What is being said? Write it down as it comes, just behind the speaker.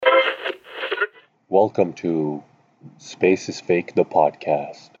Welcome to Space is Fake, the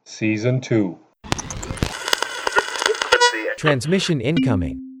podcast, Season 2. Transmission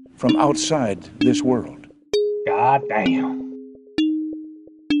incoming. From outside this world. God damn.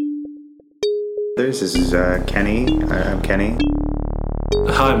 This is Kenny. I'm Kenny.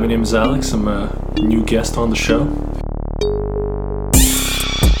 Hi, my name is Alex. I'm a new guest on the show.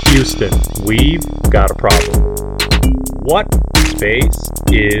 Houston, we've got a problem. What space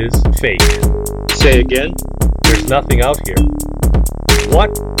is fake? Say again? There's nothing out here.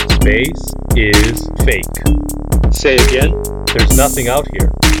 What space is fake? Say again? There's nothing out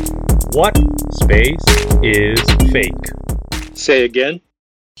here. What space is fake? Say again?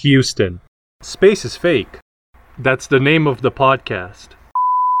 Houston, space is fake. That's the name of the podcast.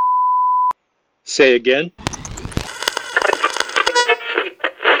 Say again?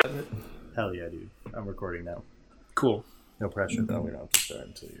 Hell yeah, dude. I'm recording now. Cool. No pressure, though. We don't have to start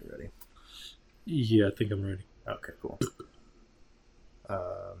until you're ready. Yeah, I think I'm ready. Okay, cool.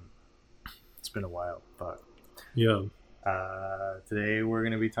 It's been a while, but Yeah. today we're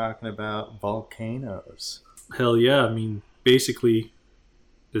going to be talking about volcanoes. Hell yeah. I mean, basically,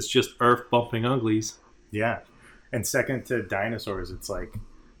 it's just Earth bumping uglies. Yeah. And second to dinosaurs, it's like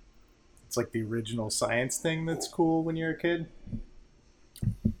the original science thing that's cool when you're a kid.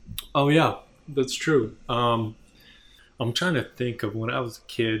 Oh, yeah. That's true. I'm trying to think of when I was a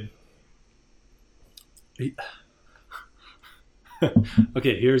kid.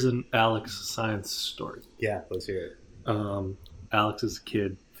 Okay, here's an Alex science story. Yeah, let's hear it. Alex is a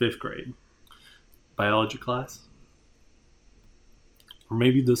kid, 5th grade, biology class. Or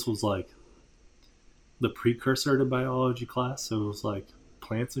maybe this was like the precursor to biology class, so it was like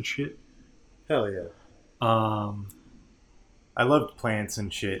plants and shit. Hell yeah. I loved plants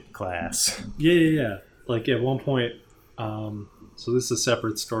and shit class. Yeah. Like at one point, so this is a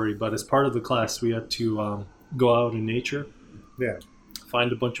separate story, but as part of the class, we had to go out in nature. Yeah. Find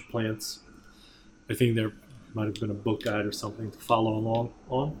a bunch of plants. I think there might have been a book guide or something to follow along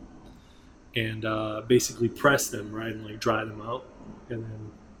on. And basically press them, right? And like dry them out. And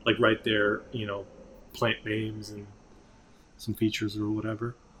then like write their, plant names and some features or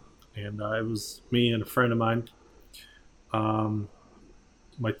whatever. And it was me and a friend of mine.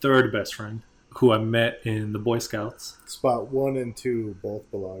 My third best friend, who I met in the Boy Scouts. Spot 1 and 2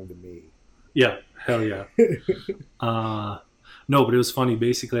 both belong to me. Yeah, hell yeah. No, but it was funny.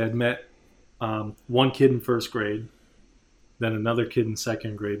 Basically, I'd met one kid in 1st grade, then another kid in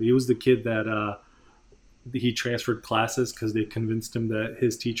 2nd grade. He was the kid that he transferred classes because they convinced him that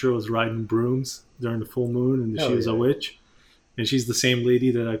his teacher was riding brooms during the full moon and that she was a witch. And she's the same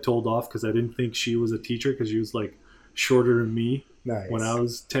lady that I told off because I didn't think she was a teacher because she was like shorter than me. Nice. When I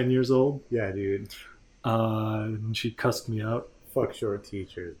was 10 years old. Yeah, dude. And she cussed me out. Fuck short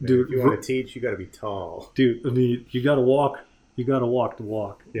teachers, man. Dude, if you want to teach, you got to be tall. Dude, I mean, you got to walk. You got to walk the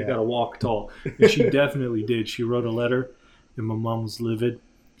walk. Yeah. You got to walk tall. And she definitely did. She wrote a letter, and my mom was livid.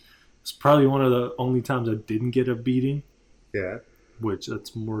 It's probably one of the only times I didn't get a beating. Yeah. Which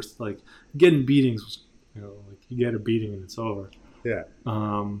that's more like getting beatings was, like you get a beating and it's over. Yeah.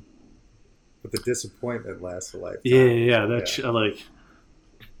 But the disappointment lasts a lifetime. Yeah. Like,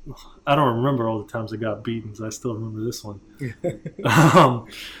 I don't remember all the times I got beatings. I still remember this one.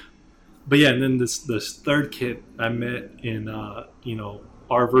 But yeah, and then this third kid I met in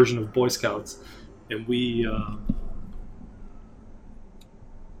our version of Boy Scouts, and we.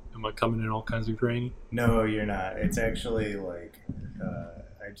 Am I coming in all kinds of grainy? No, you're not. It's actually like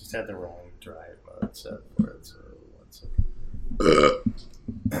I just had the wrong drive mode set for it. So 1 second.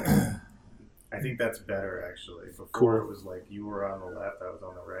 I think that's better, actually. Before Cool. It was like you were on the left, I was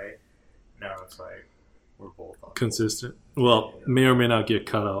on the right. Now it's like we're both on Consistent. Well, may or may not get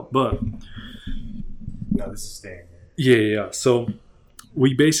cut out, but No, this is staying here. yeah. So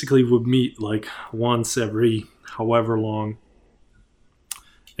we basically would meet like once every however long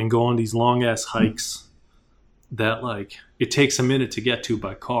and go on these long ass hikes that like it takes a minute to get to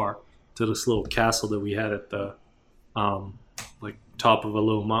by car to this little castle that we had at the like top of a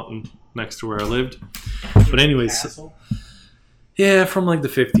little mountain next to where I lived. But anyways, Castle? yeah, from like the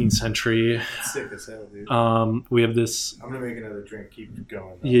 15th century. It's sick as hell, dude. We have this. I'm gonna make another drink. Keep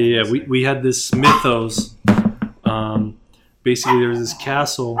going. Yeah. We had this mythos. Basically, there was this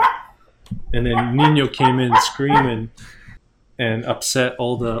castle, and then Nino came in screaming and upset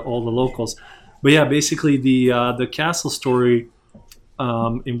all the locals. But yeah, basically the castle story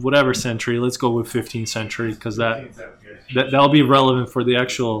in whatever century. Let's go with 15th century because that'll be relevant for the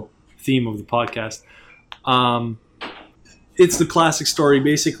actual theme of the podcast. It's the classic story.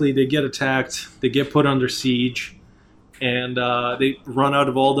 Basically, they get attacked, they get put under siege, and they run out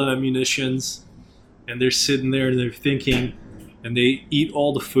of all the munitions, and they're sitting there and they're thinking, and they eat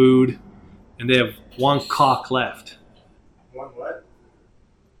all the food, and they have one cock left. One what?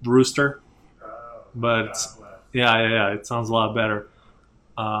 Rooster. Oh, But it's, yeah, it sounds a lot better.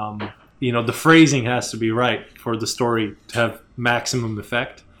 The phrasing has to be right for the story to have maximum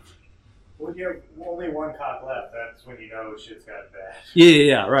effect. When you have only one cock left, that's when you know shit's got bad.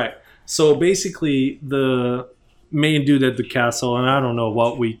 Yeah, right. So basically, the main dude at the castle, and I don't know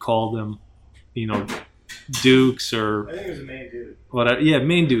what we call them, dukes or I think it was a main dude. whatever. Yeah,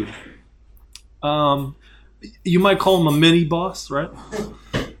 main dude. You might call him a mini boss, right?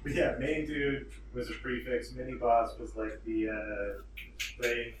 But yeah, main dude was a prefix. Mini boss was like the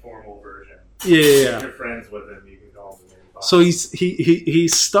informal version. Yeah. If you're friends with him, you can call him the mini boss. So he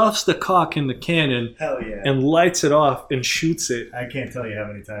stuffs the cock in the cannon Hell yeah. and lights it off and shoots it. I can't tell you how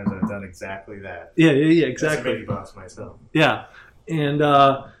many times I've done exactly that. Yeah, That's a exactly. mini boss myself. Yeah, and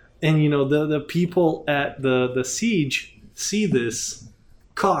the people at the siege see this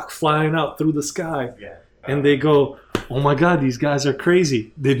cock flying out through the sky, Yeah. and they go, "Oh my God, these guys are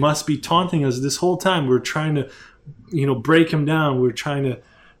crazy! They must be taunting us this whole time. We're trying to, break him down. We're trying to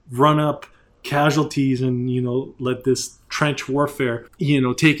run up casualties and let this trench warfare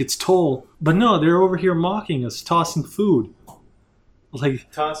take its toll. But no, they're over here mocking us, tossing food."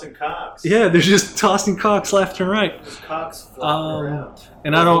 Like, Tossing cocks. yeah, they're just tossing cocks left and right. There's cocks flopping around.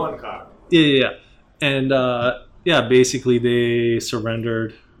 And I don't. One cock. Yeah. And basically they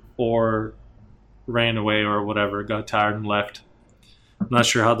surrendered or ran away or whatever, got tired and left. I'm not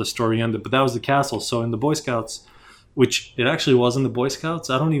sure how the story ended, but that was the castle. So in the Boy Scouts, which it actually wasn't the Boy Scouts,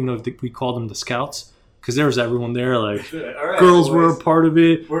 I don't even know if we called them the Scouts, because there was everyone there. Like, All right, girls boys. were a part of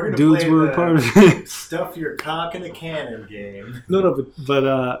it, We're gonna dudes play were the a part of it. Stuff your cock in a cannon game. No, but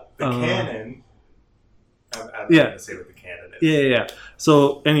The cannon. I'm not yeah. going to say what the cannon is. Yeah.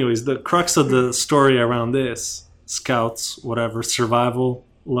 So, anyways, the crux of the story around this, Scouts, whatever, survival,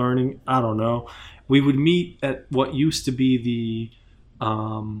 learning, I don't know. We would meet at what used to be the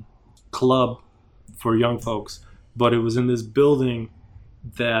club for young folks, but it was in this building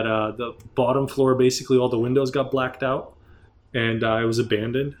that the bottom floor, basically all the windows got blacked out, and it was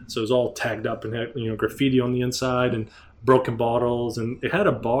abandoned. So it was all tagged up and had graffiti on the inside and broken bottles, and it had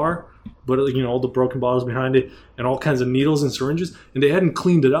a bar, but all the broken bottles behind it and all kinds of needles and syringes, and they hadn't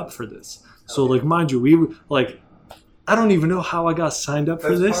cleaned it up for this. So like, mind you, we were like, I don't even know how I got signed up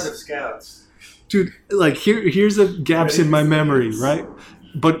for That's this. part of Scouts. Dude, like, here's the gaps in my memory, right?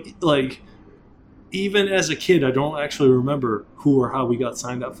 But like, even as a kid, I don't actually remember who or how we got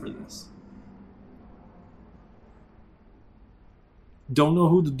signed up for this. Don't know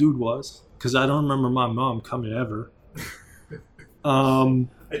who the dude was, because I don't remember my mom coming ever. I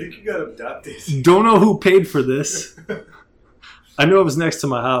think you got abducted. Don't know who paid for this. I know it was next to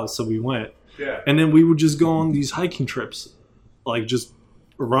my house, so we went. Yeah. And then we would just go on these hiking trips, like just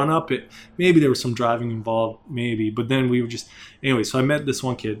run up it. Maybe there was some driving involved, maybe. But then we would just... Anyway, so I met this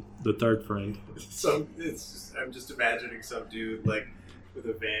one kid, the third friend. I'm just imagining some dude like with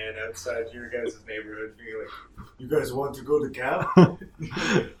a van outside your guys' neighborhood being like, "You guys want to go to camp?"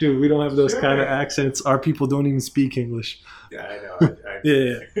 Dude, we don't have those Sure. kind of accents. Our people don't even speak English. Yeah, I know.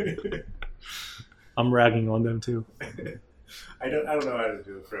 Yeah. I'm ragging on them too. I don't know how to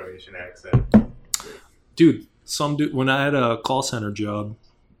do a Croatian accent. Dude, some dude, when I had a call center job,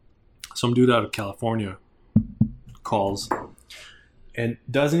 some dude out of California calls and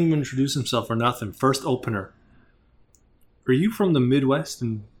doesn't even introduce himself or nothing. First opener. Are you from the Midwest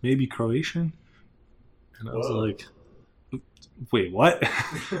and maybe Croatian? And I was Whoa. like, wait, what?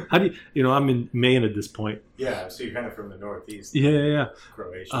 How do you, I'm in Maine at this point. Yeah, so you're kind of from the Northeast. Yeah.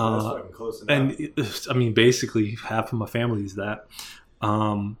 Croatian. That's fucking close enough. And basically half of my family is that.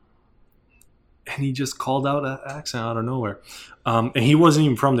 And he just called out an accent out of nowhere. And he wasn't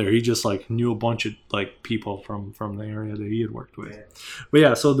even from there. He just like knew a bunch of like people from the area that he had worked with. Yeah. But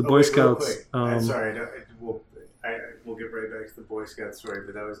yeah, so the Boy Real Scouts. quick. I'm sorry. We'll get right back to the Boy Scout story,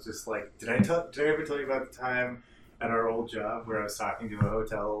 but that was just like, did I ever tell you about the time at our old job where I was talking to a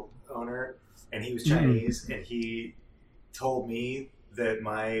hotel owner and he was Chinese and he told me that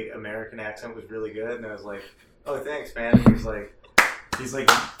my American accent was really good, and I was like, "Oh, thanks, man." And he's like,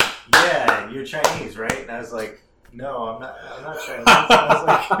 "Yeah, you're Chinese, right?" And I was like, "No, I'm not Chinese." And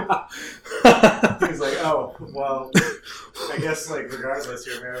I was like, he was like, "Oh, well, I guess like regardless,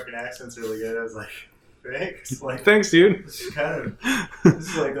 your American accent's really good." I was like, "Thanks." Like, Thanks, dude. this is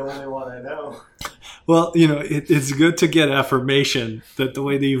like the only one I know. Well, it's good to get affirmation that the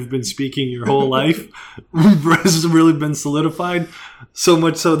way that you've been speaking your whole life has really been solidified, so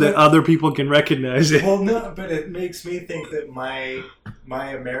much so that other people can recognize it. Well, no, but it makes me think that my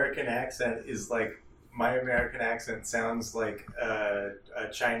American accent is like my American accent sounds like a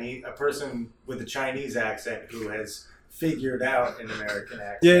person with a Chinese accent who has figured out an American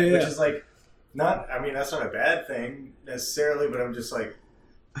accent, which is like that's not a bad thing necessarily, but I'm just like,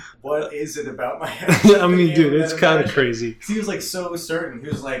 what is it about my accent? I mean, dude, it's kind of crazy. He was like so certain. He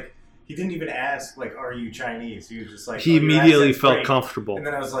was like, he didn't even ask like, "Are you Chinese?" He was just like, he immediately felt comfortable. And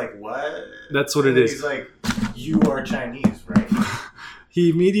then I was like, "What?" That's what it is. He's like, "You are Chinese, right?" He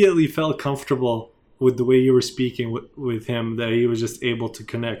immediately felt comfortable with the way you were speaking with him, that he was just able to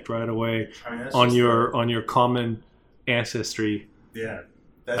connect right away on your common ancestry. Yeah,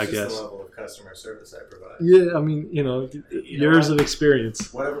 that's just the level of customer service I provide. Yeah, I mean, years of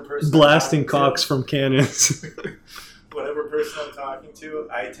experience. Whatever person blasting cocks from cannons. Whatever person I'm talking to,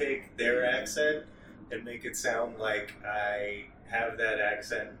 I take their accent and make it sound like I have that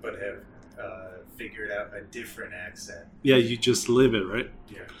accent, but have figured out a different accent. Yeah, you just live it, right?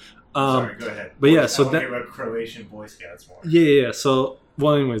 Yeah. Sorry, go ahead. But yeah, so I want to hear about Croatian Boy Scouts more. Yeah. So,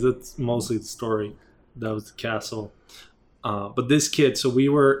 well, anyways, that's mostly the story. That was the castle. But this kid, so we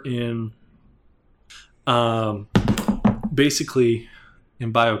were in, basically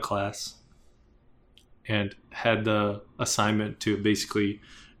in bio class, and had the assignment to basically,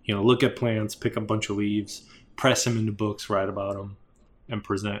 look at plants, pick a bunch of leaves, press them into books, write about them, and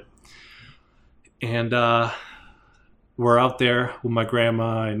present. And we're out there with my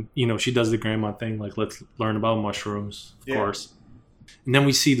grandma, and she does the grandma thing, like, let's learn about mushrooms, of course. And then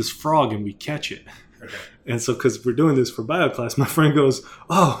we see this frog and we catch it. Okay. And so, because we're doing this for bio class, my friend goes,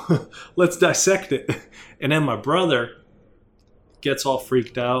 "Oh, let's dissect it." And then my brother gets all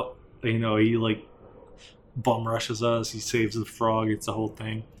freaked out. He like bum rushes us. He saves the frog. It's the whole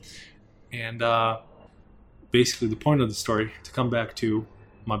thing. And basically, the point of the story, to come back to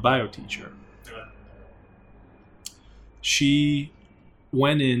my bio teacher, she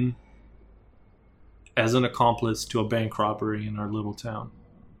went in as an accomplice to a bank robbery in our little town.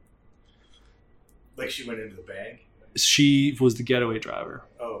 Like, she went into the bank? She was the getaway driver.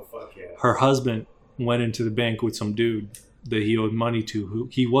 Oh, fuck yeah. Her husband went into the bank with some dude that he owed money to, who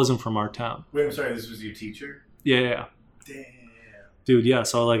he wasn't from our town. Wait, I'm sorry, this was your teacher? Yeah. Damn. Dude, yeah,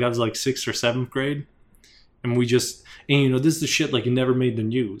 so like I was like 6th or 7th grade, and we just, and this is the shit like it never made the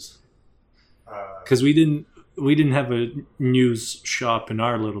news. Because we didn't have a news shop in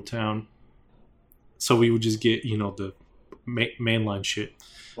our little town, so we would just get, the mainline shit.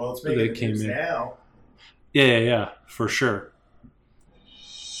 Well, it's making the news now. Yeah, for sure.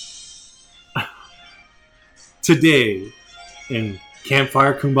 Today, in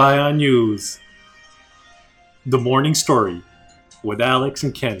Campfire Kumbaya News, the morning story with Alex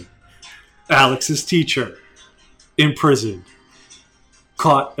and Kenny. Alex's teacher, imprisoned,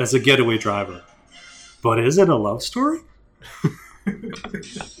 caught as a getaway driver. But is it a love story? Oh,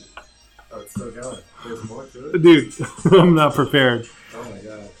 it's still going. There's more to it? Dude, I'm not prepared. Oh my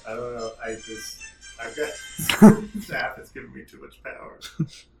god. I don't know. I've got this app is giving me too much power.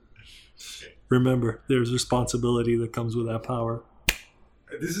 Okay. Remember, there's responsibility that comes with that power.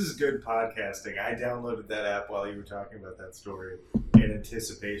 This is good podcasting. I downloaded that app while you were talking about that story in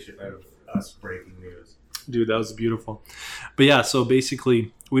anticipation of us breaking news. Dude, that was beautiful. But yeah, so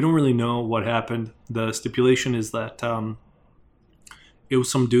basically, we don't really know what happened. The stipulation is that it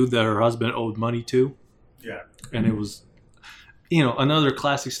was some dude that her husband owed money to. Yeah. And it was, another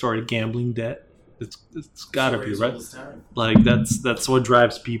classic story, gambling debt. It's gotta be, right? Like, that's what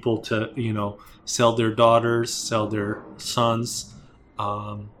drives people to, sell their daughters, sell their sons,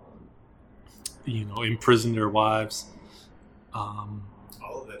 imprison their wives. All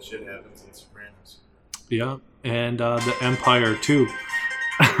of that shit happens in Sopranos. Yeah, and the Empire too.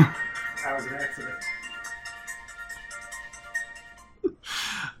 That was an accident.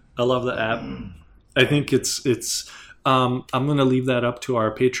 I love the app. I think it's. I'm gonna leave that up to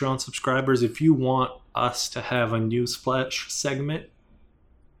our Patreon subscribers. If you want us to have a news flash segment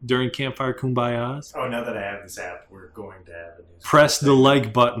during Campfire Kumbayas, now that I have this app, we're going to have a news. Press the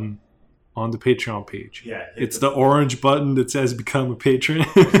like button on the Patreon page. Yeah, it's the orange button that says "Become a Patron."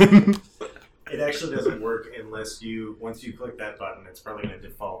 It actually doesn't work unless once you click that button, it's probably going to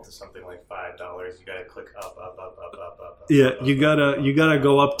default to something like $5. You got to click up. Yeah, you gotta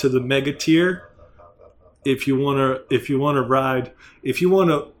go up to the mega tier. If you wanna ride, if you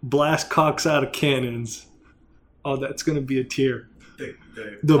wanna blast cocks out of cannons, that's gonna be a tier.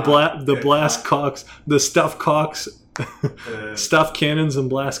 The blast cocks, the stuffed cocks, stuffed cannons and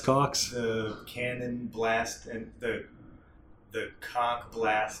blast cocks. The cannon blast and the cock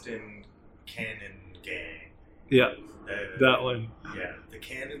blast and cannon gang. Yeah, that one. Yeah, the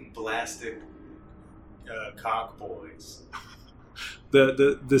cannon blasted cock boys.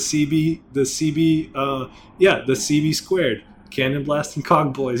 the CB squared. Cannon Blasting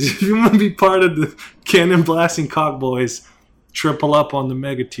Cock Boys. If you want to be part of the Cannon Blasting Cock Boys, triple up on the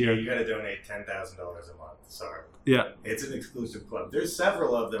mega tier. You got to donate $10,000 a month. Sorry. Yeah. It's an exclusive club. There's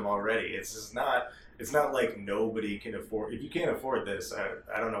several of them already. It's not like nobody can afford. If you can't afford this,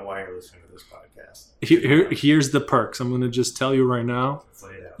 I don't know why you're listening to this podcast. Here's the perks. I'm going to just tell you right now. Let's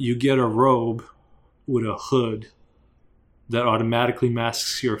lay it out. You get a robe with a hood that automatically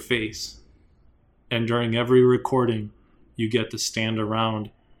masks your face. And during every recording, you get to stand around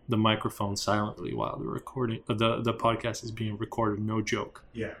the microphone silently while the podcast is being recorded. No joke.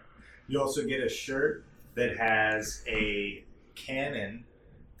 Yeah. You also get a shirt that has a cannon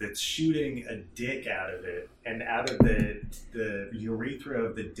that's shooting a dick out of it, and out of the urethra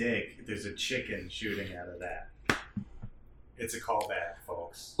of the dick, there's a chicken shooting out of that. It's a callback,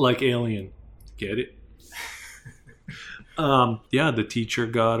 folks. Like Alien. Get it? The teacher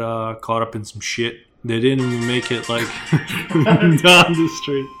got caught up in some shit. They didn't even make it like down the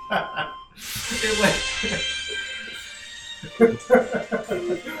street.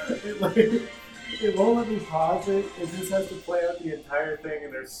 It won't let me pause it. It just has to play out the entire thing,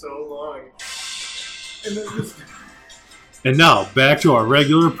 and they're so long. And then just. And now back to our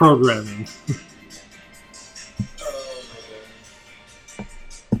regular programming. Oh my god!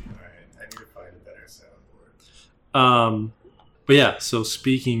 All right, I need to find a better soundboard. But yeah. So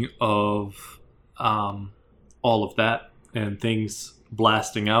speaking of all of that and things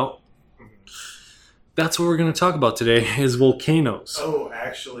blasting out, that's what we're going to talk about today is volcanoes. Oh,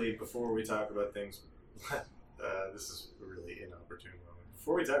 actually, before we talk about things, this is a really inopportune moment.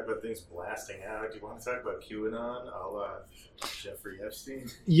 Before we talk about things blasting out, do you want to talk about QAnon a la Jeffrey Epstein?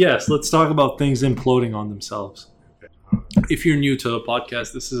 Yes, let's talk about things imploding on themselves. Okay. If you're new to the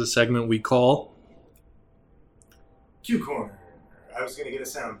podcast, this is a segment we call Q Corner. I was going to get a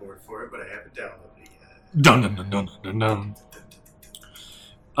soundboard for it, but I haven't downloaded it yet. Dun dun dun dun dun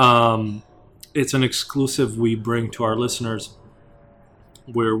dun. It's an exclusive we bring to our listeners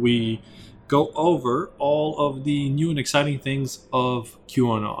where we go over all of the new and exciting things of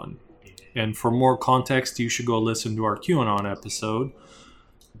QAnon. And for more context, you should go listen to our QAnon episode.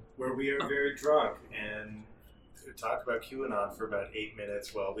 Where we are very drunk and talk about QAnon for about 8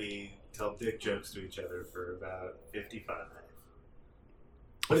 minutes while we tell dick jokes to each other for about 55.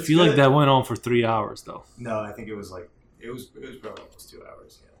 I feel like that went on for 3 hours, though. No, I think it was probably almost 2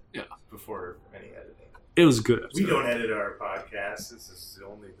 hours. Yeah. Before any editing. It was good. We don't edit our podcasts. This is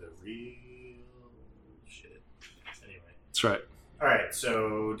only the real shit. Anyway. That's right. All right.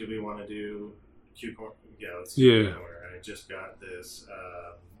 So, do we want to do Q Corner? Yeah. Let's do Yeah. Q Corner. I just got this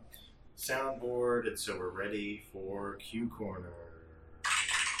soundboard, and so we're ready for Q Corner.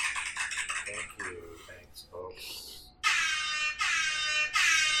 Thank you. Thanks, folks.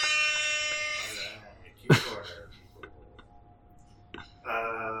 All right. Q Corner.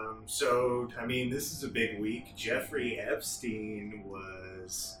 So, I mean, this is a big week. Jeffrey Epstein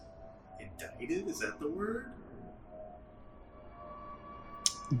was indicted? Is that the word?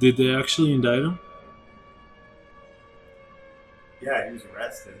 Did they actually indict him? Yeah, he was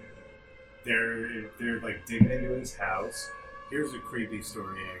arrested. They're like digging into his house. Here's a creepy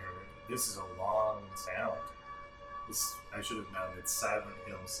story I heard. This is a long sound. I should have known. It's Silent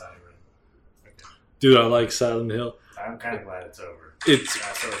Hill Siren. Okay. Dude, I like Silent Hill. I'm kind of glad it's over. So it's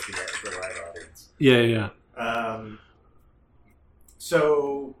the right audience. Yeah.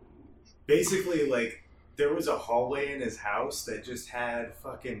 So basically, like, there was a hallway in his house that just had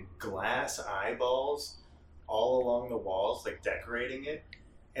fucking glass eyeballs all along the walls, like decorating it,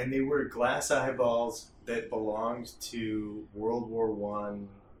 and they were glass eyeballs that belonged to World War I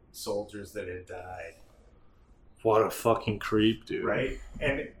soldiers that had died. What a fucking creep, dude. Right?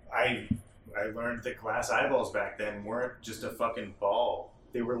 And I learned that glass eyeballs back then weren't just a fucking ball.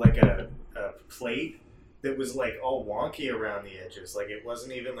 They were like a plate that was like all wonky around the edges. Like, it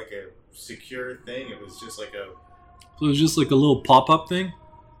wasn't even like a secure thing. It was just like So it was just like a little pop-up thing?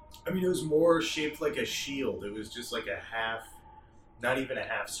 I mean, it was more shaped like a shield. It was just like a half, not even a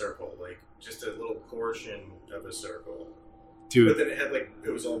half circle, like just a little portion of a circle. Dude. But then it had like,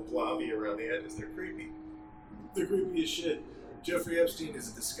 it was all blobby around the edges. They're creepy. They're creepy as shit. Jeffrey Epstein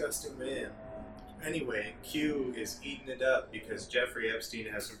is a disgusting man. Anyway, Q is eating it up because Jeffrey Epstein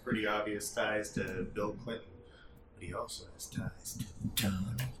has some pretty obvious ties to Bill Clinton, but he also has ties to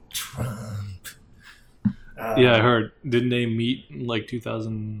Donald Trump. Yeah, I heard. Didn't they meet in like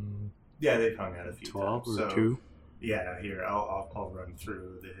 2012 Yeah, they've hung out a few times. or two? Yeah, here, I'll run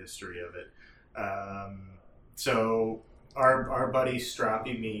through the history of it. So our buddy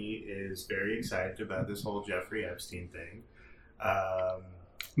Stroppy Me is very excited about this whole Jeffrey Epstein thing. Not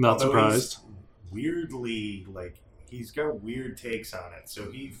although surprised. he's weirdly, he's got weird takes on it. So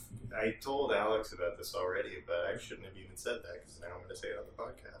I told Alex about this already, but I shouldn't have even said that because now I'm going to say it on the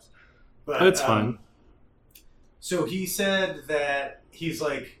podcast. But That's fine. So he said that he's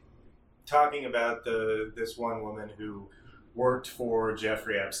talking about this one woman who worked for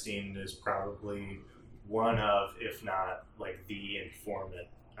Jeffrey Epstein, is probably one of, if not the informant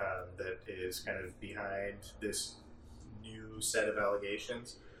that is kind of behind this new set of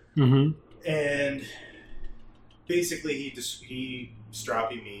allegations. Mm-hmm. And basically, he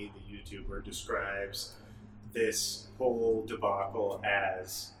Stroppy Me, the YouTuber, describes this whole debacle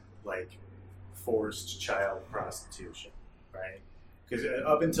as forced child prostitution, right? Because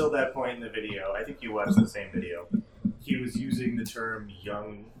up until that point in the video, I think you watched the same video, he was using the term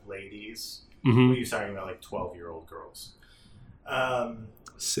young ladies. Mm-hmm. He was talking about 12-year-old girls.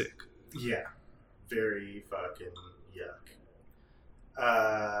 Sick. Yeah. Very fucking yuck.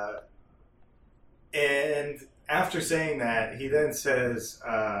 And after saying that, he then says,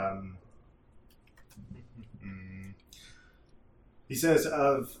 he says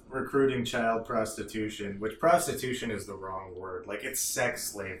of recruiting child prostitution, which prostitution is the wrong word. It's sex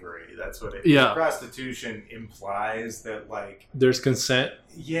slavery. That's what it is. Yeah. Prostitution implies that there's consent.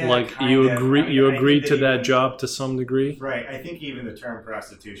 Yeah, you kind of. agree. I mean, you I agree think to that that even- job to some degree. Right. I think even the term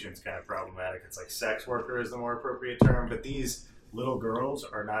prostitution is kind of problematic. It's sex worker is the more appropriate term, but these little girls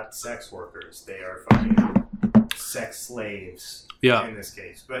are not sex workers. They are fucking sex slaves. Yeah. In this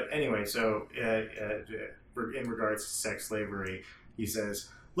case. But anyway, so in regards to sex slavery, he says,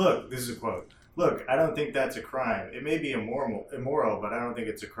 "Look, this is a quote. Look, I don't think that's a crime. It may be immoral, but I don't think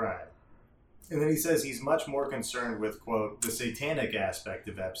it's a crime." And then he says he's much more concerned with, quote, the satanic aspect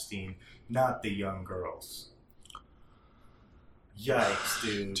of Epstein, not the young girls. Yikes,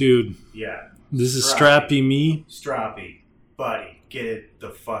 dude. Dude. Yeah. This is Strappy Me. Stroppy. Buddy, get it the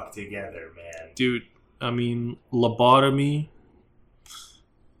fuck together, man. Dude, I mean, lobotomy,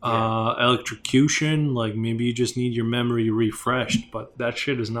 electrocution, maybe you just need your memory refreshed, but that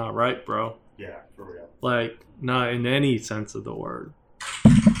shit is not right, bro. Yeah, for real. Not in any sense of the word.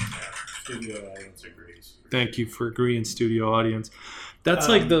 Studio audience agrees. Thank you for agreeing, studio audience. That's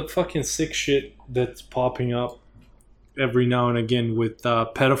the fucking sick shit that's popping up every now and again with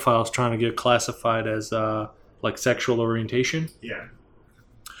pedophiles trying to get classified as sexual orientation. Yeah.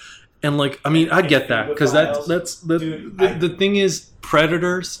 And I get that because that's Dude, the thing is,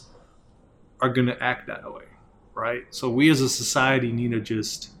 predators are gonna act that way, right? So we as a society need to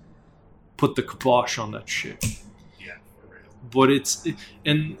just put the kibosh on that shit. Yeah, for real. But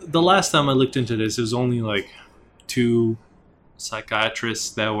and the last time I looked into this, it was only 2 psychiatrists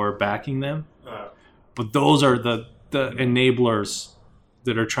that were backing them. But those are the enablers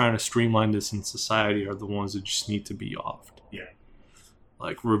that are trying to streamline this in society are the ones that just need to be offed. Yeah.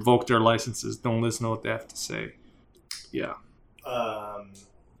 Revoke their licenses. Don't listen to what they have to say. Yeah.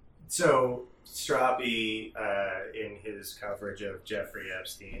 So Stroppy, in his coverage of Jeffrey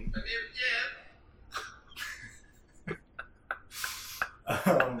Epstein,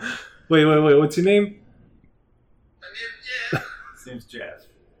 Wait. What's your name? his name's Jeff.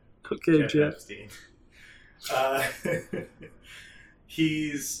 Okay, Jeff. Epstein.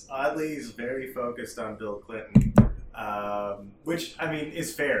 He's very focused on Bill Clinton, which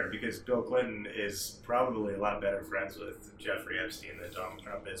is fair because Bill Clinton is probably a lot better friends with Jeffrey Epstein than Donald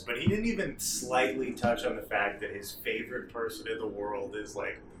Trump is. But he didn't even slightly touch on the fact that his favorite person in the world is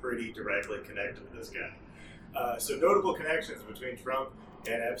pretty directly connected to this guy. So notable connections between Trump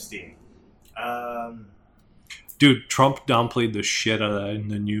and Epstein. Dude, Trump downplayed the shit out of that in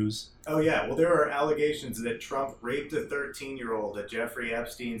the news. Oh, yeah. Well, there are allegations that Trump raped a 13-year-old at Jeffrey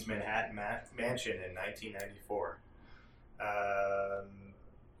Epstein's Manhattan mansion in 1994.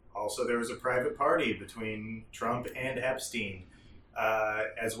 Also, there was a private party between Trump and Epstein,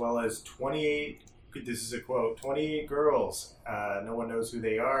 as well as 28, this is a quote, 28 girls, no one knows who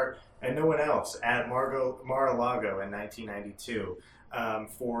they are, and no one else, at Mar-a-Lago in 1992.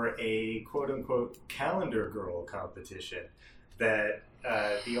 For a quote-unquote calendar girl competition that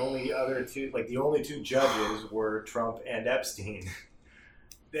the only two judges were Trump and Epstein.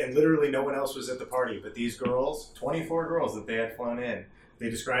 And literally no one else was at the party, but these girls, 24 girls that they had flown in, they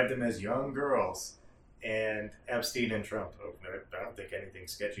described them as young girls, and Epstein and Trump. Oh, I don't think anything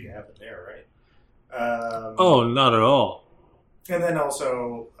sketchy happened there, right? Not at all. And then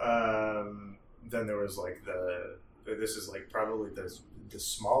also, then there was this is probably the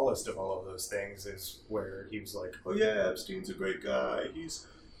smallest of all of those things is where he was like, oh yeah, Epstein's a great guy. He's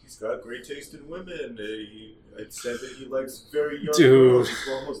got great taste in women. It said that he likes very young girls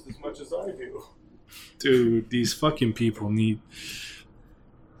almost as much as I do. Dude, these fucking people need.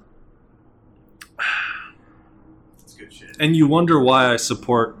 It's good shit. And you wonder why I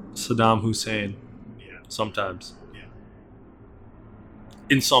support Saddam Hussein Yeah. sometimes. Yeah.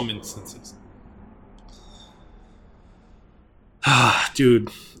 In some instances.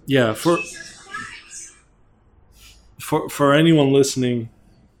 Dude, yeah, for anyone listening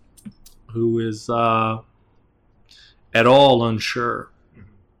who is at all unsure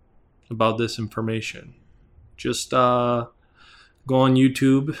about this information, just go on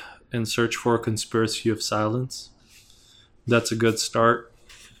YouTube and search for Conspiracy of Silence. That's a good start.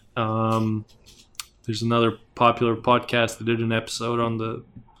 There's another popular podcast that did an episode on the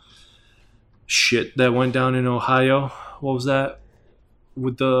shit that went down in Ohio. What was that?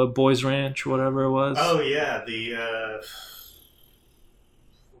 With the Boys Ranch, whatever it was. Oh yeah, the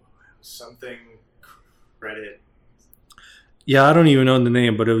something credit. Yeah, I don't even know the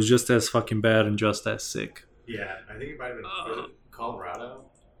name, but it was just as fucking bad and just as sick. Yeah, I think it might have been was it Colorado.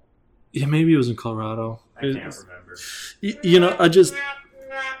 Yeah, maybe it was in Colorado. I can't remember. You know, I just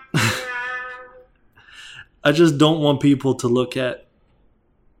don't want people to look at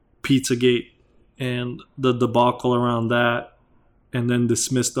Pizzagate and the debacle around that and then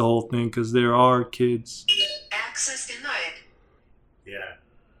dismiss the whole thing, because there are kids. Access denied. Yeah.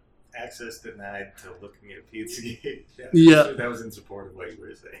 Access denied to looking at Pizzagate. Yeah. That was in support of what you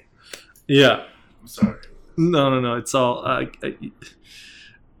were saying. Yeah. I'm sorry. No. It's all. I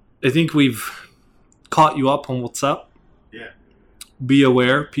think we've caught you up on what's up. Yeah. Be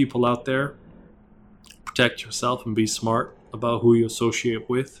aware, people out there. Protect yourself and be smart about who you associate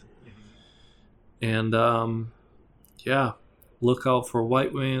with. Mm-hmm. And yeah, look out for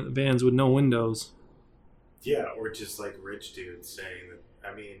white vans with no windows. Yeah, or just like rich dudes saying that.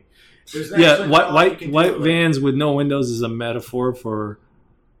 I mean, there's white vans with no windows is a metaphor for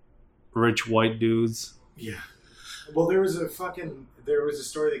rich white dudes. Yeah. Well, there was a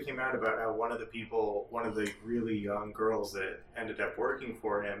story that came out about how one of the really young girls that ended up working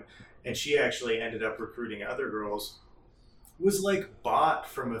for him, and she actually ended up recruiting other girls, was like bought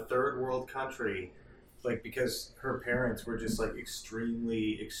from a third world country, like because her parents were just like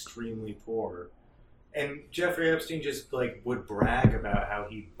extremely, extremely poor. And Jeffrey Epstein just like would brag about how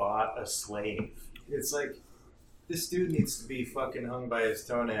he bought a slave. It's like, this dude needs to be fucking hung by his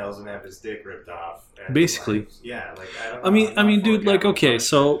toenails and have his dick ripped off. Basically. Like, yeah, like I don't know. I mean, dude, like, okay,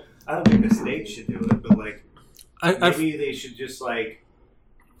 so I don't think the state should do it, but like, maybe they should just like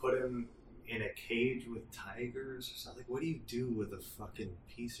put him in a cage with tigers or something. Like, what do you do with a fucking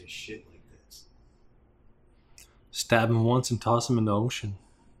piece of shit like this? Stab him once and toss him in the ocean.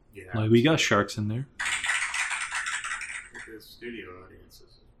 Yeah, like we got sharks in there. The studio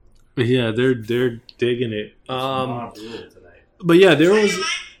audiences. Yeah, they're digging it. Mob rule tonight. But yeah, there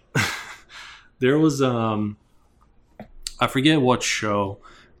was I forget what show.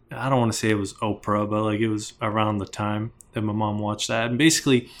 I don't want to say it was Oprah, but like it was around the time that my mom watched that. And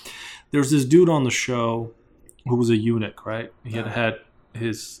basically, there was this dude on the show who was a eunuch, right? He had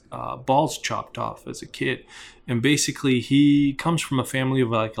his balls chopped off as a kid, and basically he comes from a family of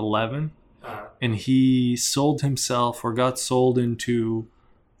like 11, and he sold himself or got sold into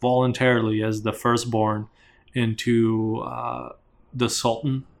voluntarily as the firstborn into the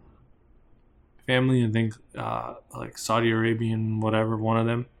Sultan family. I think like Saudi Arabian, whatever, one of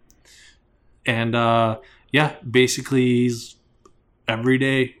them. And yeah, basically he's every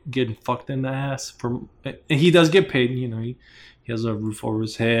day getting fucked in the ass. And he does get paid, you know. He has a roof over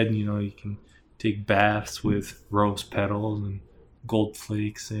his head, you know. He can take baths with rose petals and gold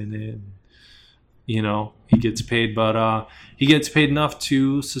flakes in it. And, you know, he gets paid, but he gets paid enough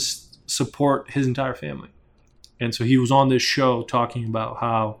to support his entire family. And so he was on this show talking about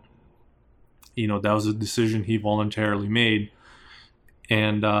how, you know, that was a decision he voluntarily made.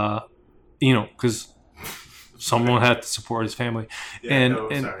 And, you know, because someone had to support his family. Yeah,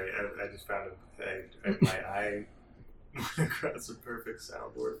 sorry. I just found my eye across a perfect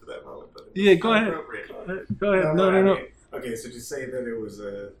soundboard for that moment. But yeah, go ahead. Go ahead. No. Okay, so just say that it was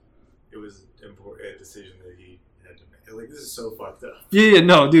an important decision that he had to make. Like, this is so fucked up. Yeah,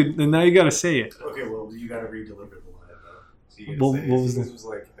 no, dude. Now you gotta say it. Okay, well, you gotta redeliver the line, though. So you what was this was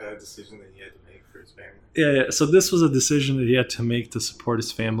like a decision that he had to make for his family. Yeah. So this was a decision that he had to make to support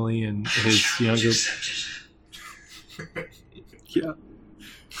his family and his younger. Yeah.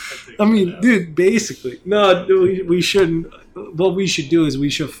 I mean, dude, basically. No, we shouldn't. What we should do is we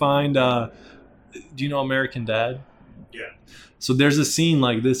should find. Do you know American Dad? Yeah. So there's a scene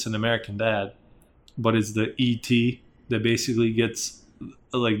like this in American Dad, but it's the ET that basically gets,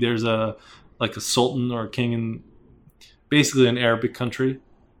 like, there's a sultan or a king in basically an Arabic country,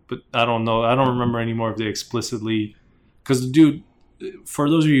 but I don't know. I don't remember anymore if they explicitly, because the dude, for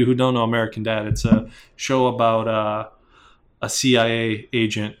those of you who don't know American Dad, it's a show about a CIA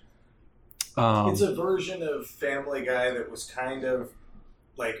agent. It's a version of Family Guy that was kind of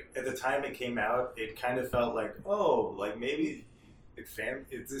like, at the time it came out, it kind of felt like, oh, like maybe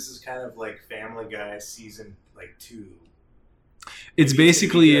this is kind of like Family Guy season like 2. It's Maybe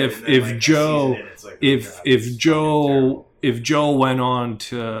basically it's gonna be good, and then, like, a season in, it's like, oh, God, this is fucking terrible. If Joe went on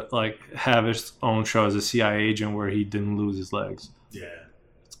to like have his own show as a CIA agent where he didn't lose his legs. Yeah.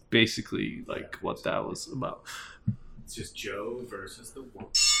 It's basically like what that was about. It's just Joe versus the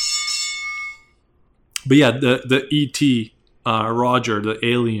world. But yeah, the E.T. Roger, the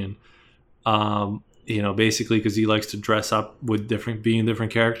alien, basically because he likes to dress up with being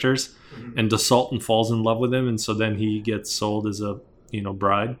different characters, and the Sultan falls in love with him, and so then he gets sold as a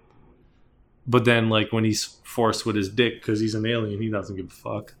bride. But then, like, when he's forced with his dick because he's an alien, he doesn't give a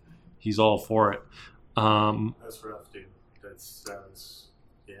fuck. He's all for it. That's rough, dude. That sounds.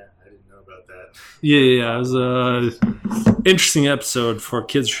 Yeah, I didn't know about that. Yeah. It was a interesting episode for a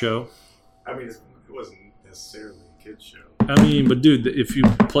kids show. I mean, it wasn't necessarily a kids show. I mean, but dude, if you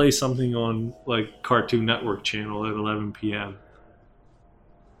play something on like Cartoon Network channel at 11 p.m.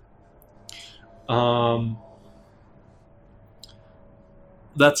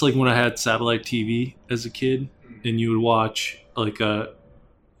 That's like when I had satellite TV as a kid, and you would watch like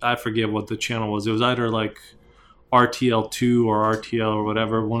I forget what the channel was. It was either like RTL2 or RTL or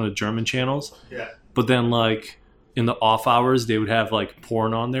whatever, one of the German channels. Yeah. But then like in the off hours, they would have like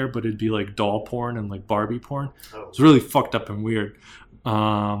porn on there, but it'd be like doll porn and like Barbie porn. Oh. It was really fucked up and weird.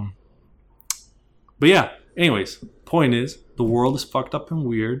 But yeah, anyways, point is the world is fucked up and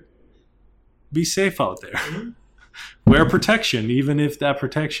weird. Be safe out there. Wear protection, even if that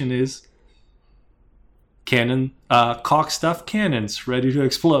protection is cock stuffed cannons ready to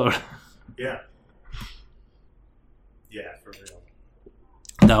explode. Yeah. Yeah, for real.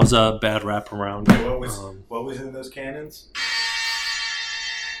 That was a bad wrap around. What was in those cannons?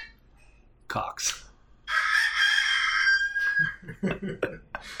 Cocks.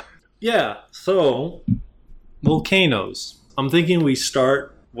 Yeah, so volcanoes. I'm thinking we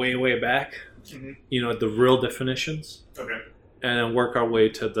start way back. At the real definitions. Okay. And then work our way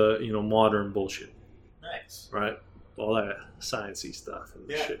to the, modern bullshit. Nice. Right? All that sciencey stuff and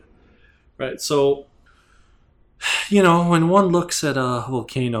Yeah. shit. Right? So, when one looks at a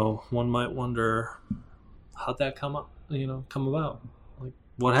volcano, one might wonder how'd that come about? Like,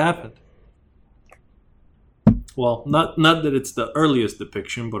 what happened? Well, not that it's the earliest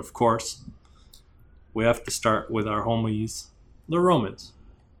depiction, but of course, we have to start with our homies, the Romans.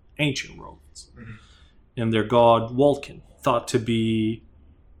 Ancient Romans. And their god Vulcan, thought to be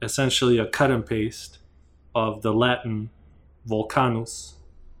essentially a cut and paste of the Latin Vulcanus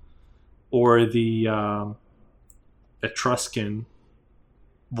or the Etruscan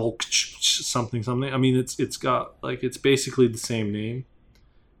something. I mean, it's got like it's basically the same name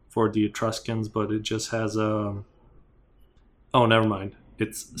for the Etruscans, but it just has a. Oh, never mind.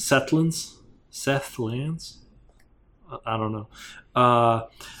 It's Sethlans. I don't know.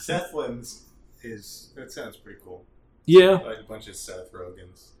 Sethlans that sounds pretty cool. Yeah. Like a bunch of Seth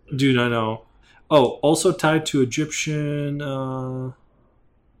Rogans. Dude, I know. Oh, also tied to Egyptian Ta,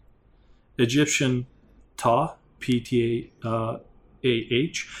 Ptah,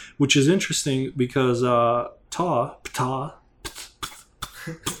 which is interesting because Ta,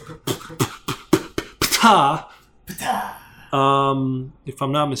 if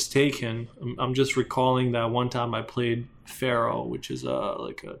I'm not mistaken, I'm just recalling that one time I played Pharaoh, which is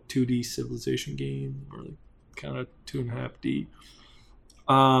like a 2D civilization game, or like kind of 2.5D.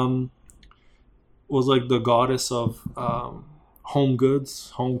 Was like the goddess of home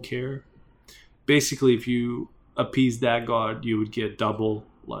goods, home care. Basically, if you appease that god, you would get double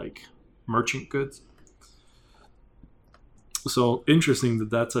like merchant goods. So interesting that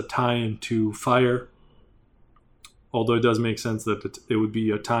that's a tie-in to fire. Although it does make sense that it would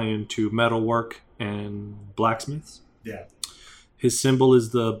be a tie-in to metalwork and blacksmiths. Yeah. His symbol is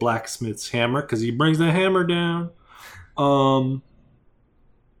the blacksmith's hammer because he brings the hammer down.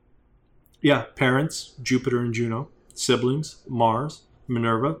 Yeah, parents, Jupiter and Juno. Siblings, Mars,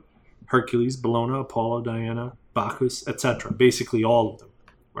 Minerva, Hercules, Bellona, Apollo, Diana, Bacchus, etc. Basically all of them,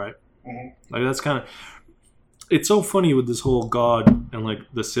 right? Mm-hmm. Like that's kind of... It's so funny with this whole god and like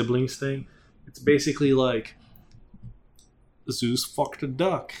the siblings thing. It's basically like Zeus fucked a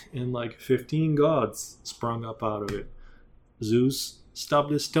duck and like 15 gods sprung up out of it. Zeus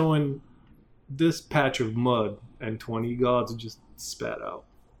stubbed his toe in this patch of mud and 20 gods just spat out.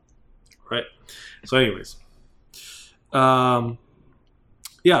 Right? So anyways.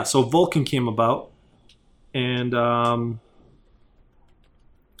 yeah, so Vulcan came about, and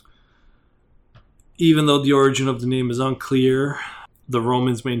even though the origin of the name is unclear, the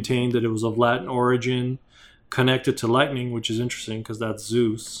Romans maintained that it was of Latin origin, connected to lightning, which is interesting because that's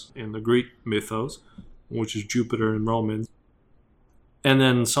Zeus in the Greek mythos, which is Jupiter in Romans. And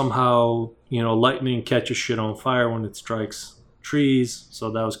then somehow, lightning catches shit on fire when it strikes trees, so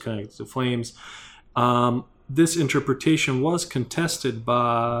that was connected to flames. This interpretation was contested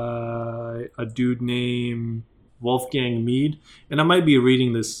by a dude named Wolfgang Mead, and I might be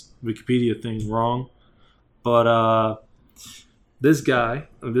reading this Wikipedia thing wrong, but this guy,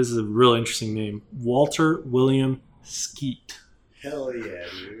 this is a real interesting name, Walter William Skeet. Hell yeah,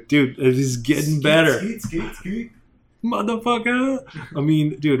 dude. Dude, it is getting better. Skeet. Motherfucker. I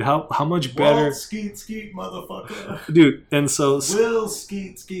mean, dude, how much better? Walt Skeet, motherfucker. Dude, and so Will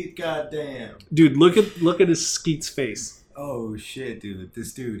Skeet, goddamn. Dude, look at his Skeet's face. Oh shit, dude.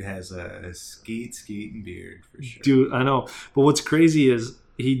 This dude has a Skeet beard for sure. Dude, I know. But what's crazy is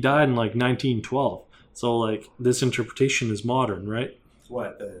he died in like 1912. So like this interpretation is modern, right?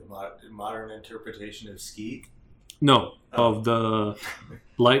 What, the modern interpretation of Skeet? No, of the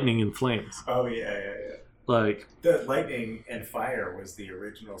lightning and flames. Oh yeah. Like the lightning and fire was the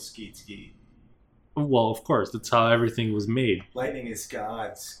original Skeet. Well, of course, that's how everything was made. Lightning is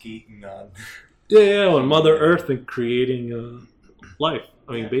God skeeting on. Yeah, on Mother Earth and creating life.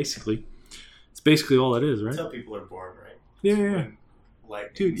 I mean, basically, it's basically all it is, right? That's how people are born, right? Yeah.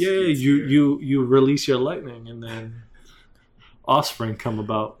 Lightning. Dude, yeah, you release your lightning and then offspring come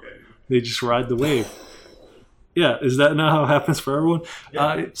about. They just ride the wave. Yeah, is that not how it happens for everyone?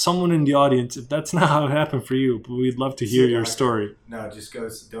 Yeah. Someone in the audience, if that's not how it happened for you, but we'd love to hear your story. No, just go.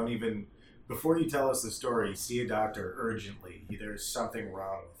 Don't even. Before you tell us the story, see a doctor urgently. There's something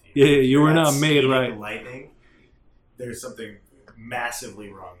wrong with you. Yeah, you were not made right. Lightning. There's something massively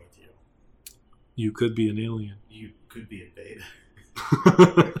wrong with you. You could be an alien. You could be a beta.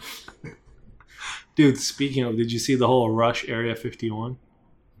 Dude, speaking of, did you see the whole Rush Area 51?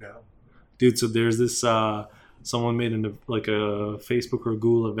 No. Dude, so there's this. Someone made a Facebook or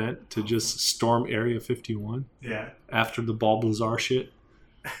Google event to just storm Area 51. Yeah. After the Bob Lazar shit.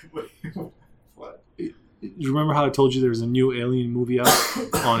 What? You remember how I told you there's a new Alien movie out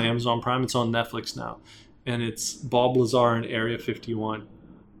on Amazon Prime? It's on Netflix now, and it's Bob Lazar in Area 51.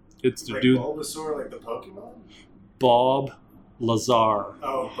 It's the like dude. Bulbasaur, like the Pokemon. Bob Lazar.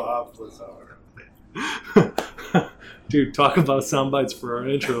 Oh, Bob Lazar. Dude, talk about sound bites for our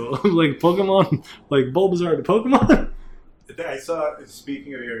intro. Like Pokemon, like Bulbasaur to Pokemon. I saw,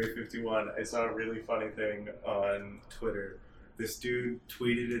 speaking of Area 51, I saw a really funny thing on Twitter. This dude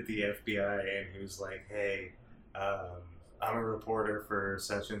tweeted at the FBI and he was like, hey, I'm a reporter for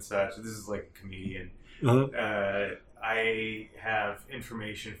such and such. This is like a comedian. Uh-huh. I have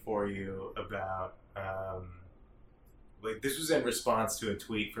information for you about, like this was in response to a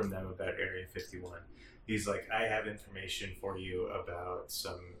tweet from them about Area 51. He's like, I have information for you about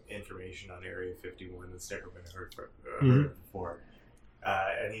some information on Area 51 that's never been heard before.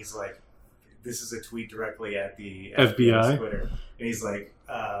 And he's like, this is a tweet directly at the FBI Twitter. And he's like,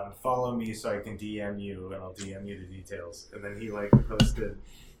 follow me so I can DM you and I'll DM you the details. And then he like posted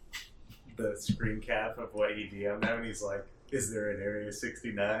the screen cap of what he DM'd him and he's like, is there an Area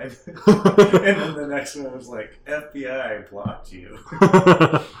 69? And then the next one was like, FBI blocked you.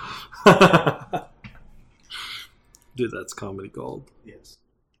 Dude, that's comedy gold. Yes.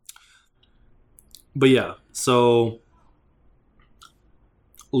 But yeah, so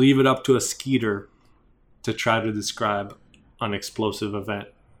leave it up to a skeeter to try to describe an explosive event.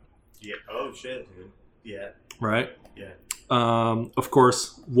 Yeah. Oh shit, dude. Yeah. Right? Yeah. Of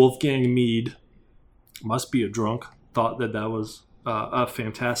course, Wolfgang Mead must be a drunk. Thought that was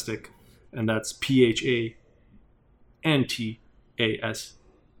fantastic, and that's PHANTAST.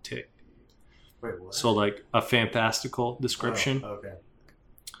 Wait, what? So like a fantastical description. Oh, okay.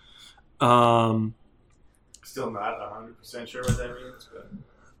 Still not 100% sure what that means, but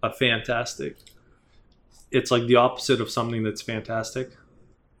a fantastic. It's like the opposite of something that's fantastic.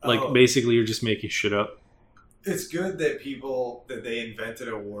 Like basically you're just making shit up. It's good that they invented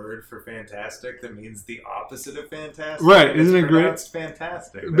a word for fantastic that means the opposite of fantastic. Right, isn't it great? It's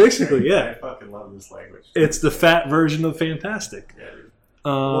fantastic. That's basically, great. yeah. I fucking love this language. It's the fat version of fantastic. Yeah, dude.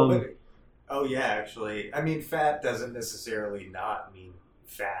 Actually. I mean, fat doesn't necessarily not mean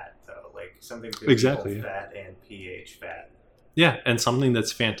fat, though. Like, something could be both fat and pH fat. Yeah, and something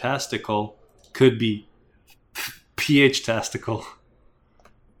that's fantastical could be pH tastical.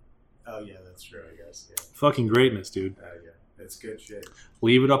 Oh, yeah, that's true, I guess. Yeah. Fucking greatness, dude. Yeah. It's good shit.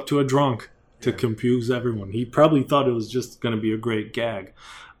 Leave it up to a drunk. to confuse everyone. He probably thought it was just going to be a great gag.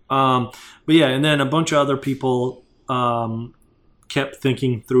 But yeah, and then a bunch of other people kept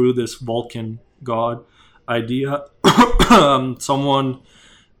thinking through this Vulcan god idea. Someone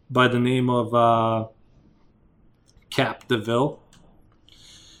by the name of Cap DeVille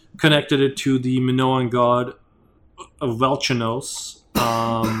connected it to the Minoan god of Vulcanos,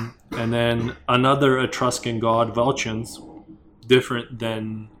 and then another Etruscan god, Vulcans, different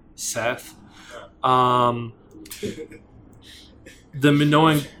than Seth. The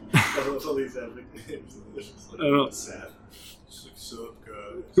Minoan. I love all these epic names. I don't know. Seth. What's up,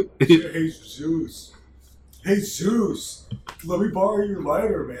 guys? Hey, Zeus. Hey, Zeus. Let me borrow your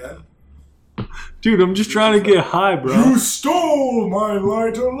lighter, man. Dude, I'm just trying to get high, bro. You stole my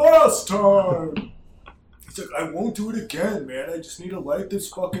lighter last time. He's like, I won't do it again, man. I just need to light this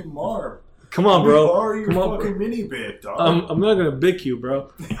fucking marm. Come on, Let me bro. borrow your Come on, fucking bro. mini bit, dog. I'm not gonna bick you,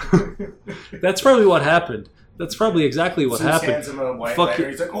 bro. That's probably what happened. That's probably exactly what Zeus happened. hands him a white Fuck lighter. you.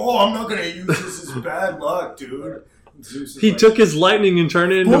 He's like, oh, I'm not gonna use this as bad luck, dude. And Zeus is He like, took his lightning and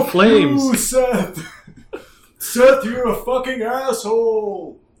turned it into fuck flames. you, Seth. Seth, you're a fucking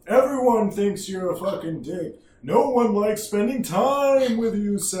asshole. Everyone thinks you're a fucking dick. No one likes spending time with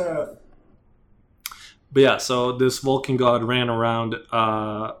you, Seth. But yeah, so this Vulcan god ran around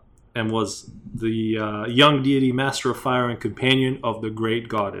and was the young deity, master of fire, and companion of the great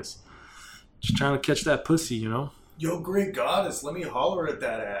goddess. Just trying to catch that pussy, you know? Yo, great goddess, let me holler at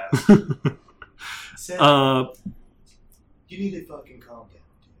that ass. Seth, you need to fucking calm down.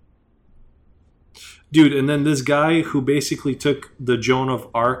 Dude, and then this guy who basically took the Joan of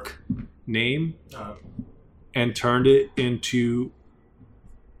Arc name and turned it into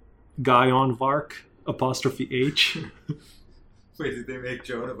Guyon Vark, apostrophe H. Wait, did they make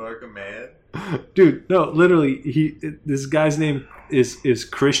Joan of Arc a man? Dude, no, literally, this guy's name is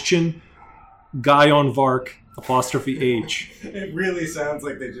Christian Guyon Vark, apostrophe H. It really sounds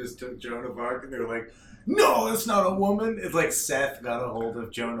like they just took Joan of Arc and they were like, no, that's not a woman. It's like Seth got a hold of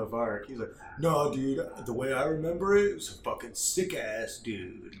Joan of Arc. He's like, no, dude, the way I remember it, it was a fucking sick ass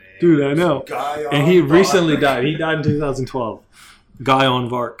dude, man. Dude, I know. Guy And he on recently Vark. died. He died in 2012. Guyon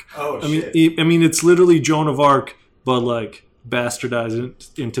Vark. Oh, I mean, shit. I mean, it's literally Joan of Arc, but like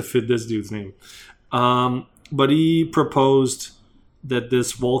bastardized it to fit this dude's name. But he proposed that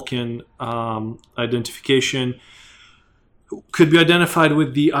this Vulcan identification could be identified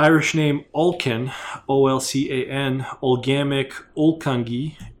with the Irish name Olcan, O-L-C-A-N, Olgamic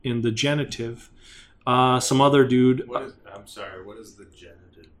Olkangi in the genitive. Some other dude. I'm sorry, what is the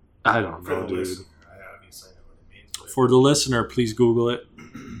genitive? I don't For know, the dude. listener, I obviously know what it means. But For the listener, please Google it.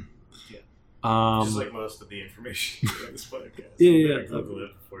 Yeah. Just like most of the information on this podcast. Yeah, You yeah. better Google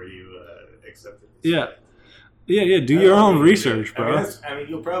it before you accept it. Yeah. Do your own research, bro. I mean,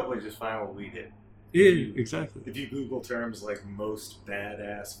 you'll probably just find what we did. Yeah, exactly. If you Google terms like most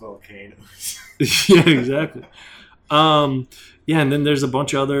badass volcanoes. Yeah, exactly. Yeah, and then there's a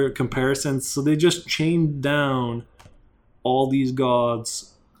bunch of other comparisons. So they just chained down all these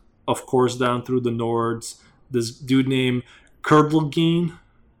gods, of course, down through the Nords. This dude named Curdlegeen.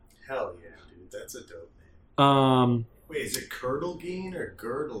 Hell yeah, dude. That's a dope name. Wait, is it Curdlegeen or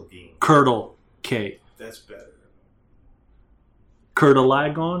Girdlegeen? Curdle K. That's better.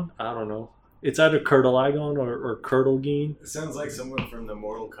 Curdleagon? I don't know. It's either Curdleagon or Curdlegeen. It sounds like someone from the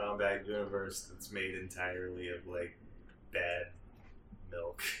Mortal Kombat universe that's made entirely of, like, bad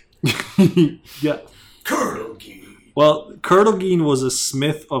milk. Yeah. Curdlegeen. Well, Curdlegeen was a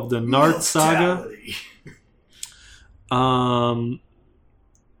smith of the Nart saga.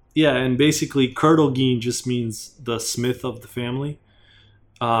 Yeah, and basically Curdlegeen just means the smith of the family.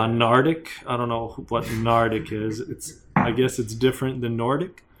 Nardic, I don't know what Nardic is. I guess it's different than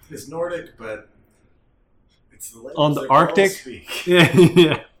Nordic. It's Nordic, but it's the language On the that girls Arctic? speak.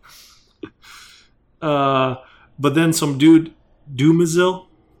 Yeah. But then some dude, Dumazil.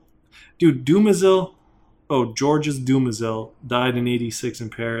 Dude, Dumazil. Oh, Georges Dumazil died in 86 in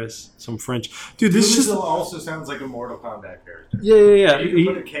Paris. Some French. Dude, this Dumazil just... also sounds like a Mortal Kombat character. Yeah. You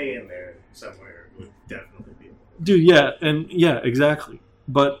could put a K in there somewhere. It would definitely be. Dude, yeah, and yeah, exactly.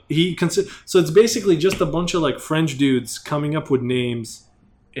 But so it's basically just a bunch of like French dudes coming up with names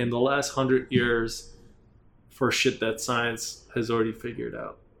in the last 100 years for shit that science has already figured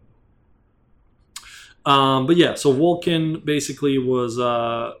out. But yeah, so Vulcan basically was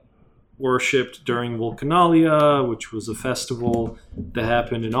worshipped during Vulcanalia, which was a festival that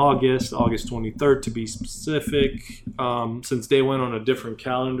happened in August 23rd to be specific. Since they went on a different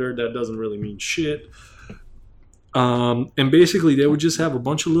calendar, that doesn't really mean shit. And basically they would just have a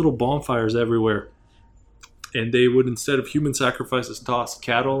bunch of little bonfires everywhere. And they would, instead of human sacrifices, toss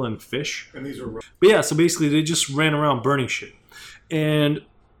cattle and fish. And these were But yeah, so basically they just ran around burning shit. And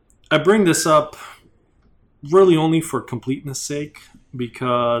I bring this up really only for completeness sake,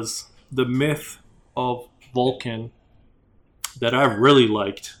 because the myth of Vulcan that I really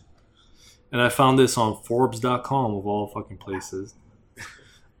liked, and I found this on Forbes.com of all fucking places.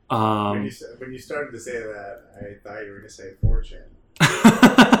 when you started to say that, I thought you were going to say 4chan.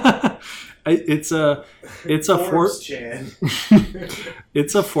 It's a Forbes-chan.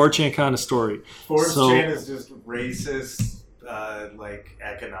 It's a 4chan kind of story. Forbes-chan is just racist, like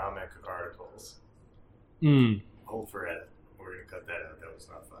economic articles. Hold for edit. We're gonna cut that out. That was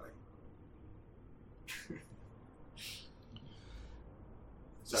not funny.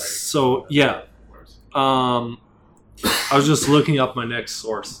 Sorry. So yeah, I was just looking up my next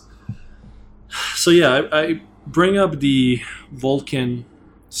source. So yeah, I bring up the Vulcan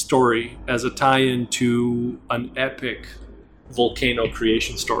story as a tie-in to an epic volcano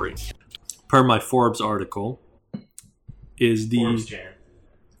creation story. Per my Forbes article, is the Forbes-chan.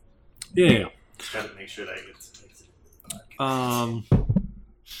 yeah. Just gotta make sure that gets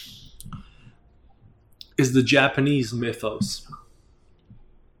is the Japanese mythos.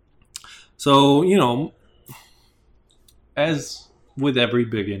 So, you know, as with every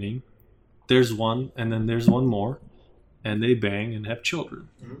beginning, there's one, and then there's one more, and they bang and have children.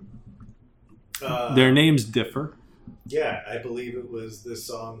 Their names differ. Yeah, I believe it was the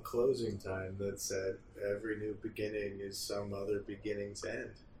song Closing Time that said, every new beginning is some other beginning's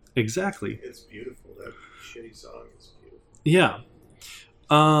end. Exactly. It's beautiful. That shitty song is beautiful. Yeah.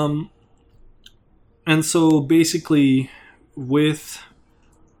 And so basically, with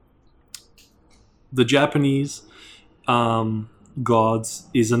the Japanese gods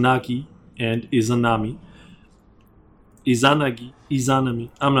Izanagi and Izanami,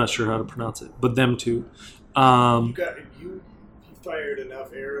 Izanami, I'm not sure how to pronounce it, but them two. You fired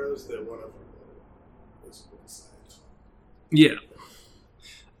enough arrows that one of them was inside. Yeah.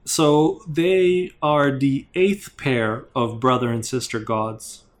 So they are the 8th pair of brother and sister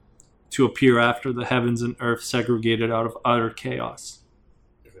gods to appear after the heavens and earth segregated out of utter chaos.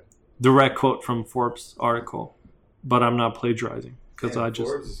 Okay. Direct quote from Forbes article, but I'm not plagiarizing because I just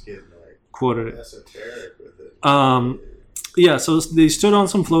Forbes is getting quoted it. Esoteric with it. Yeah, so they stood on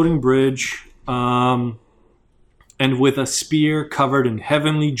some floating bridge, and with a spear covered in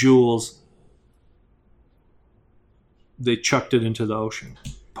heavenly jewels, they chucked it into the ocean.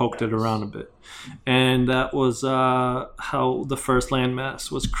 Poked it around a bit, and that was how the first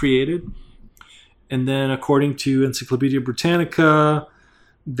landmass was created. And then, according to Encyclopedia Britannica,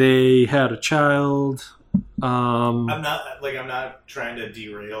 they had a child. I'm not trying to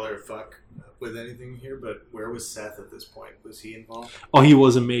derail or fuck with anything here, but where was Seth at this point? Was he involved? Oh, he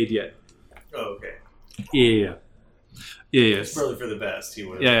wasn't made yet. Oh, okay. Yeah. It's probably for the best. He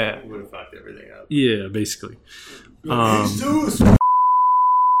would have fucked everything up. Yeah, basically.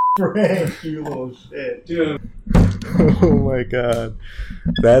 Frank, you little shit, dude. Oh my god,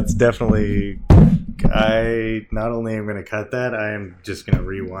 that's definitely. I not only am going to cut that, I am just going to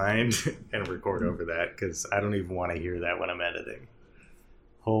rewind and record over that because I don't even want to hear that when I'm editing.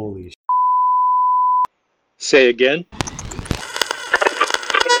 Holy shit. Say again.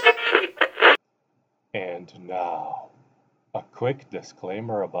 And now, a quick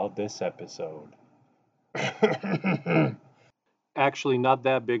disclaimer about this episode. Actually, not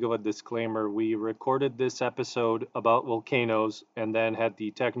that big of a disclaimer. We recorded this episode about volcanoes and then had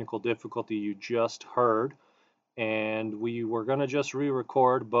the technical difficulty you just heard. And we were going to just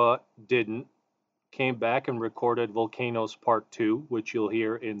re-record, but didn't. Came back and recorded Volcanoes Part 2, which you'll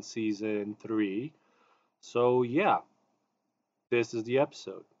hear in Season 3. So, yeah, this is the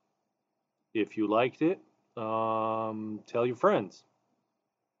episode. If you liked it, tell your friends.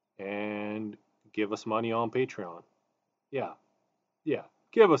 And give us money on Patreon. Yeah,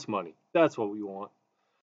 give us money. That's what we want.